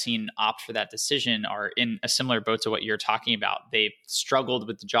that I've seen opt for that decision are in a similar boat to what you're talking about. They've struggled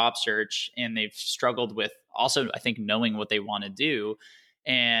with the job search, and they've struggled with also, I think, knowing what they want to do.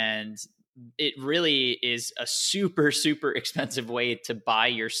 And it really is a super, super expensive way to buy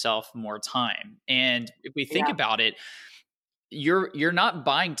yourself more time. And if we think about it, you're not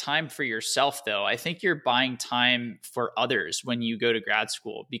buying time for yourself, though. I think you're buying time for others when you go to grad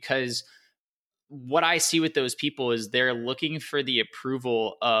school, because what I see with those people is they're looking for the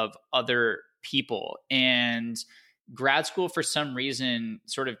approval of other people. And grad school, for some reason,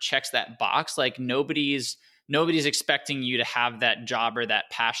 sort of checks that box. Like nobody's expecting you to have that job or that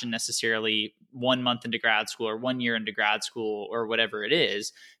passion necessarily 1 month into grad school or 1 year into grad school or whatever it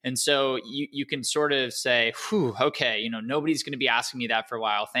is. And so you can sort of say, whew, okay, nobody's going to be asking me that for a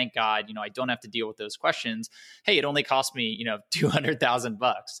while. Thank God, I don't have to deal with those questions. Hey, it only cost me,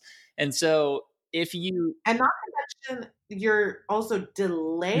 $200,000. And so if you, and not to mention, you're also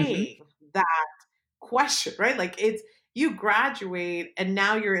delaying that question, right? Like you graduate and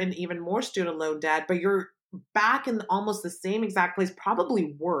now you're in even more student loan debt, but you're back in almost the same exact place,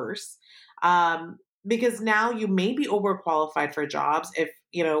 probably worse, because now you may be overqualified for jobs if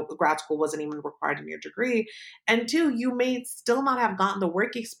grad school wasn't even required in your degree, and two, you may still not have gotten the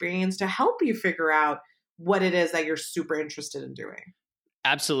work experience to help you figure out what it is that you're super interested in doing.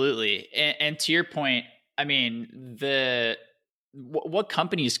 Absolutely. And to your point, I mean, what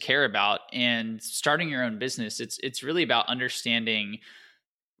companies care about and starting your own business, it's really about understanding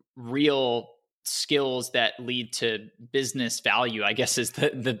real skills that lead to business value, I guess is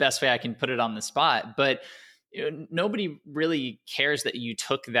the best way I can put it on the spot. But nobody really cares that you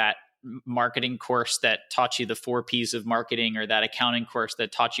took that marketing course that taught you the 4 P's of marketing, or that accounting course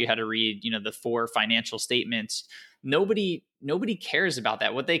that taught you how to read, the 4 financial statements. Nobody cares about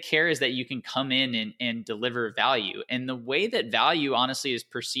that. What they care is that you can come in and deliver value. And the way that value honestly is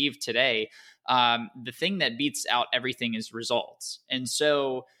perceived today, the thing that beats out everything is results. And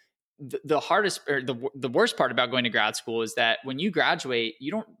so the hardest or the worst part about going to grad school is that when you graduate,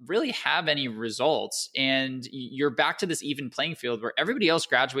 you don't really have any results, and you're back to this even playing field where everybody else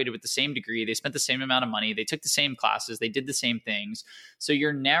graduated with the same degree. They spent the same amount of money. They took the same classes. They did the same things. So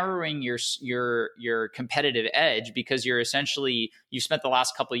you're narrowing your competitive edge, because you spent the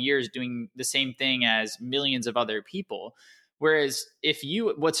last couple of years doing the same thing as millions of other people. Whereas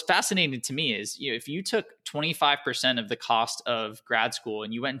what's fascinating to me is, if you took 25% of the cost of grad school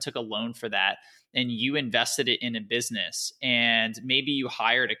and you went and took a loan for that, and you invested it in a business, and maybe you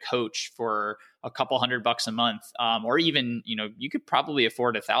hired a coach for a couple $100 a month, or even, you could probably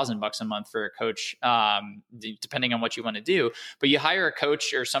afford $1,000 a month for a coach, depending on what you want to do. But you hire a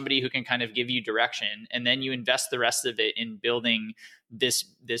coach or somebody who can kind of give you direction, and then you invest the rest of it in building this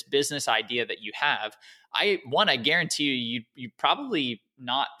business idea that you have. I guarantee you'd probably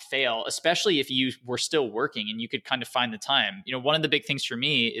not fail, especially if you were still working and you could kind of find the time. One of the big things for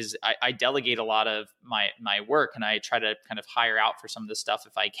me is I delegate a lot of my work, and I try to kind of hire out for some of this stuff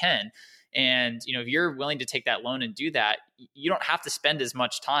if I can. And, if you're willing to take that loan and do that, you don't have to spend as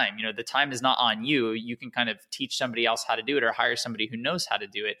much time. The time is not on you. You can kind of teach somebody else how to do it, or hire somebody who knows how to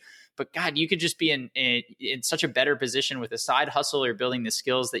do it. But God, you could just be in such a better position with a side hustle, or building the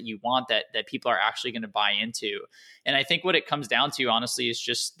skills that you want that people are actually going to buy into. And I think what it comes down to, honestly, is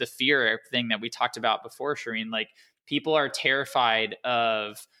just the fear thing that we talked about before, Shireen. Like, people are terrified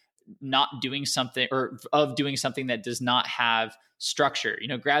of not doing something, or of doing something that does not have structure.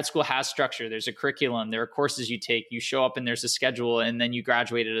 Grad school has structure. There's a curriculum, there are courses you take, you show up and there's a schedule, and then you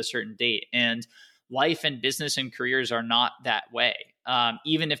graduate at a certain date. And life and business and careers are not that way.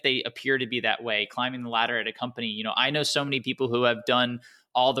 Even if they appear to be that way, climbing the ladder at a company, I know so many people who have done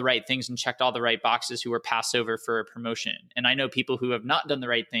all the right things and checked all the right boxes who were passed over for a promotion. And I know people who have not done the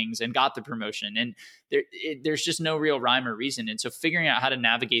right things and got the promotion. And there's just no real rhyme or reason. And so figuring out how to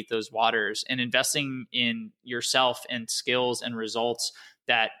navigate those waters and investing in yourself and skills and results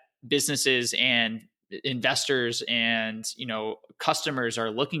that businesses and investors and, customers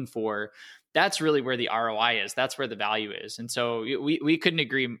are looking for, that's really where the ROI is. That's where the value is. And so we couldn't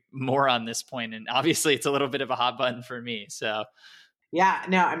agree more on this point. And obviously it's a little bit of a hot button for me. So Yeah,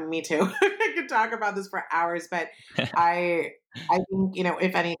 no, I mean, me too. I could talk about this for hours, but I I think,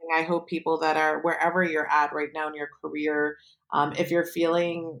 if anything, I hope people that are wherever you're at right now in your career, if you're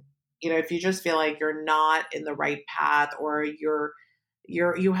feeling, if you just feel like you're not in the right path, or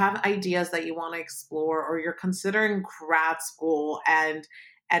you have ideas that you want to explore, or you're considering grad school, and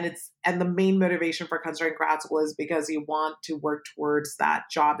the main motivation for considering grad school is because you want to work towards that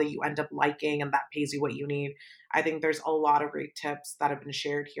job that you end up liking and that pays you what you need. I think there's a lot of great tips that have been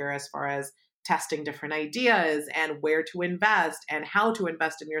shared here as far as testing different ideas and where to invest and how to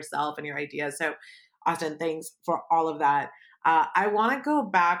invest in yourself and your ideas. So, Austin, thanks for all of that. I want to go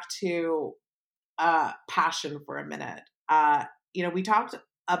back to passion for a minute. We talked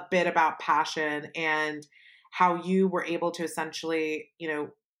a bit about passion and how you were able to essentially,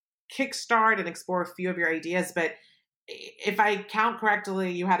 kickstart and explore a few of your ideas. But if I count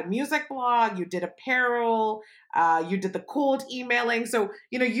correctly, you had a music blog, you did apparel, you did the cold emailing. So,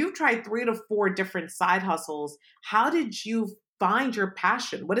 you've tried 3 to 4 different side hustles. How did you find your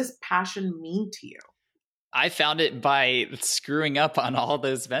passion? What does passion mean to you? I found it by screwing up on all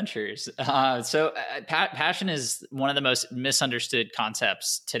those ventures. Passion is one of the most misunderstood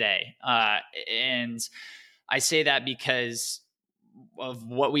concepts today. And I say that because of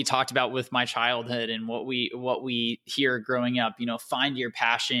what we talked about with my childhood and what we hear growing up, find your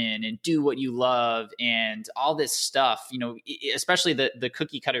passion and do what you love and all this stuff, especially the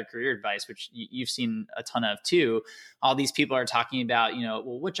cookie cutter career advice, which you've seen a ton of too. All these people are talking about,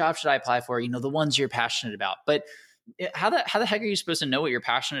 well, what job should I apply for? The ones you're passionate about. But how the heck are you supposed to know what you're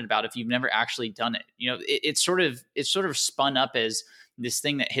passionate about if you've never actually done it? It's sort of spun up as this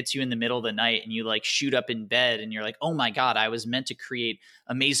thing that hits you in the middle of the night and you like shoot up in bed and you're like, oh my God, I was meant to create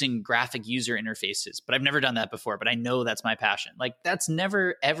amazing graphic user interfaces, but I've never done that before, but I know that's my passion. Like that's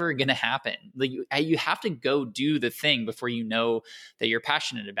never, ever going to happen. Like you have to go do the thing before you know that you're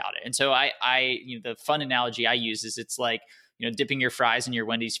passionate about it. And so the fun analogy I use is it's like, dipping your fries in your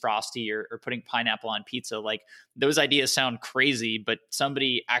Wendy's Frosty or putting pineapple on pizza. Like those ideas sound crazy, but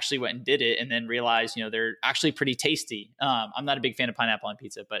somebody actually went and did it and then realized, they're actually pretty tasty. I'm not a big fan of pineapple on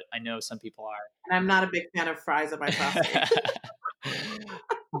pizza, but I know some people are. And I'm not a big fan of fries on my Frosty.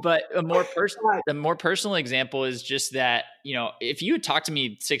 But a more personal example is just that, if you had talked to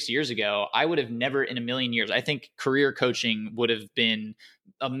me 6 years ago, I would have never in a million years, I think career coaching would have been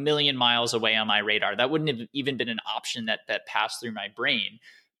a million miles away on my radar. That wouldn't have even been an option that passed through my brain.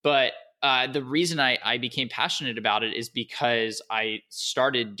 But the reason I became passionate about it is because I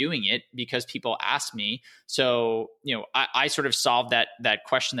started doing it because people asked me. So, I sort of solved that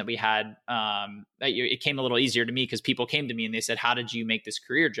question that we had. It came a little easier to me because people came to me and they said, how did you make this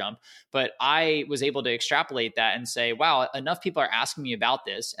career jump? But I was able to extrapolate that and say, wow, enough people are asking me about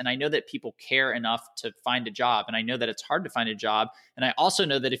this. And I know that people care enough to find a job. And I know that it's hard to find a job. And I also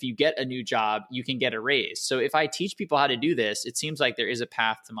know that if you get a new job, you can get a raise. So if I teach people how to do this, it seems like there is a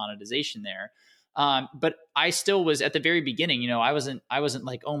path to monetization there. But I still was at the very beginning, I wasn't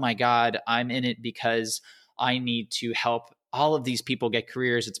like, oh my God, I'm in it because I need to help all of these people get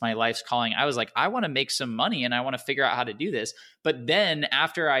careers. It's my life's calling. I was like, I want to make some money and I want to figure out how to do this. But then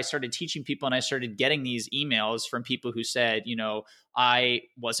after I started teaching people and I started getting these emails from people who said, I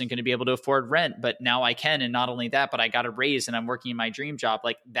wasn't going to be able to afford rent, but now I can. And not only that, but I got a raise and I'm working in my dream job.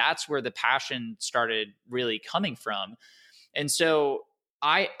 Like that's where the passion started really coming from. And so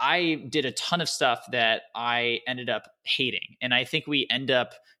I did a ton of stuff that I ended up hating. And I think we end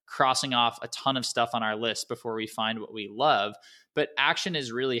up crossing off a ton of stuff on our list before we find what we love. But action is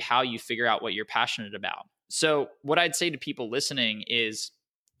really how you figure out what you're passionate about. So what I'd say to people listening is,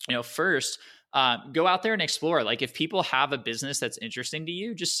 first, go out there and explore. Like if people have a business that's interesting to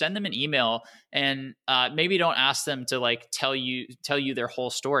you, just send them an email and maybe don't ask them to like tell you their whole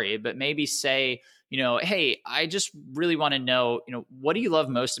story, but maybe say, hey, I just really want to know, what do you love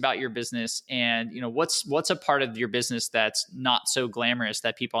most about your business? And, what's a part of your business that's not so glamorous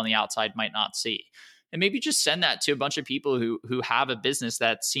that people on the outside might not see? And maybe just send that to a bunch of people who have a business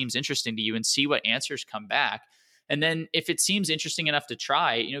that seems interesting to you and see what answers come back. And then if it seems interesting enough to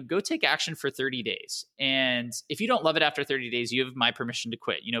try, go take action for 30 days. And if you don't love it after 30 days, you have my permission to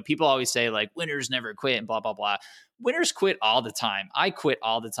quit. People always say like winners never quit and blah, blah, blah. Winners quit all the time. I quit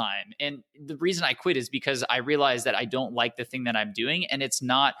all the time. And the reason I quit is because I realized that I don't like the thing that I'm doing and it's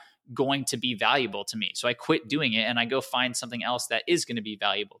not going to be valuable to me. So I quit doing it and I go find something else that is going to be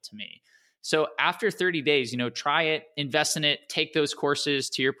valuable to me. So after 30 days, try it, invest in it, take those courses,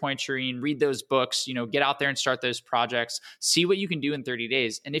 to your point, Shireen, read those books, get out there and start those projects, see what you can do in 30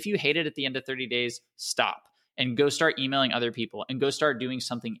 days. And if you hate it at the end of 30 days, stop and go start emailing other people and go start doing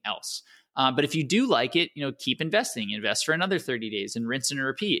something else. But if you do like it, keep investing, invest for another 30 days and rinse and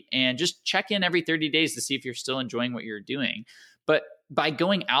repeat, and just check in every 30 days to see if you're still enjoying what you're doing. But by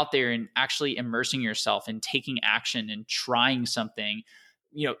going out there and actually immersing yourself and taking action and trying something,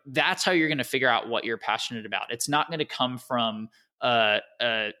 that's how you're going to figure out what you're passionate about. It's not going to come from a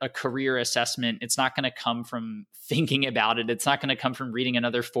career assessment. It's not going to come from thinking about it. It's not going to come from reading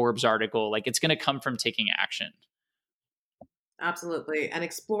another Forbes article. Like, it's going to come from taking action. Absolutely. And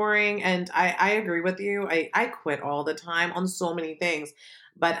exploring. And I agree with you. I quit all the time on so many things.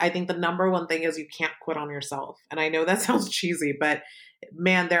 But I think the number one thing is you can't quit on yourself. And I know that sounds cheesy, but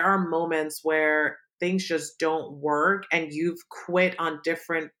man, there are moments where things just don't work and you've quit on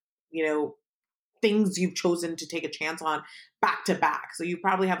different, things you've chosen to take a chance on back to back. So you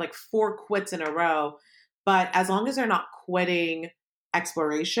probably have like 4 quits in a row. But as long as you're not quitting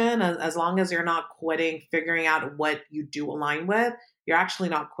exploration, as long as you're not quitting figuring out what you do align with, you're actually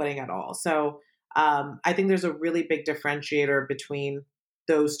not quitting at all. So I think there's a really big differentiator between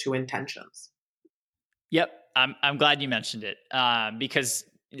those two intentions. Yep. I'm glad you mentioned it because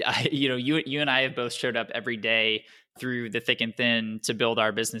you and I have both showed up every day through the thick and thin to build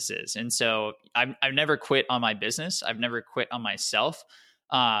our businesses. And so I've never quit on my business. I've never quit on myself.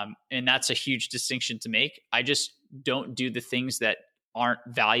 And that's a huge distinction to make. I just don't do the things that aren't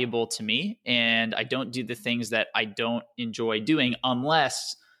valuable to me. And I don't do the things that I don't enjoy doing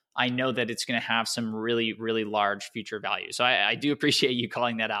unless I know that it's going to have some really, really large future value. So I do appreciate you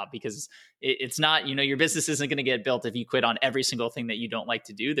calling that out, because it's not, your business isn't going to get built if you quit on every single thing that you don't like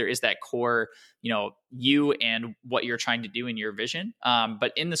to do. There is that core, you and what you're trying to do in your vision.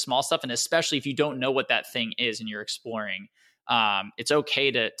 But in the small stuff, and especially if you don't know what that thing is and you're exploring, it's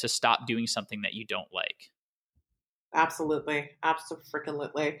okay to stop doing something that you don't like. Absolutely.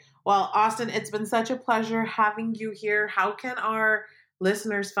 Absolutely. Well, Austin, it's been such a pleasure having you here. How can our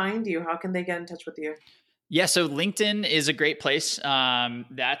listeners find you? How can they get in touch with you? Yeah, so LinkedIn is a great place.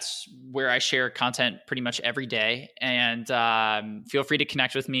 That's where I share content pretty much every day. And feel free to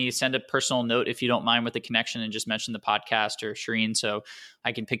connect with me. Send a personal note if you don't mind with the connection, and just mention the podcast or Shireen so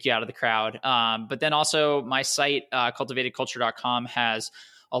I can pick you out of the crowd. But then also my site, cultivatedculture.com, has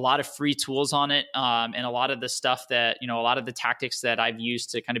a lot of free tools on it. And a lot of the stuff that, a lot of the tactics that I've used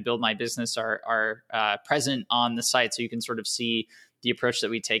to kind of build my business are present on the site. So you can sort of see the approach that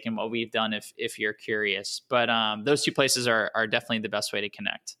we take and what we've done if you're curious. But those 2 places are definitely the best way to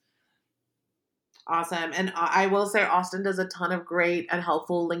connect. Awesome. And I will say Austin does a ton of great and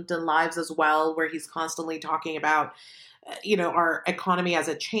helpful LinkedIn Lives as well, where he's constantly talking about, our economy as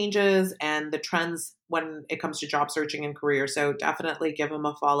it changes and the trends when it comes to job searching and career. So definitely give him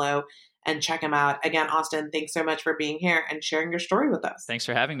a follow and check him out. Again, Austin, thanks so much for being here and sharing your story with us. Thanks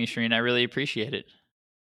for having me, Shireen. I really appreciate it.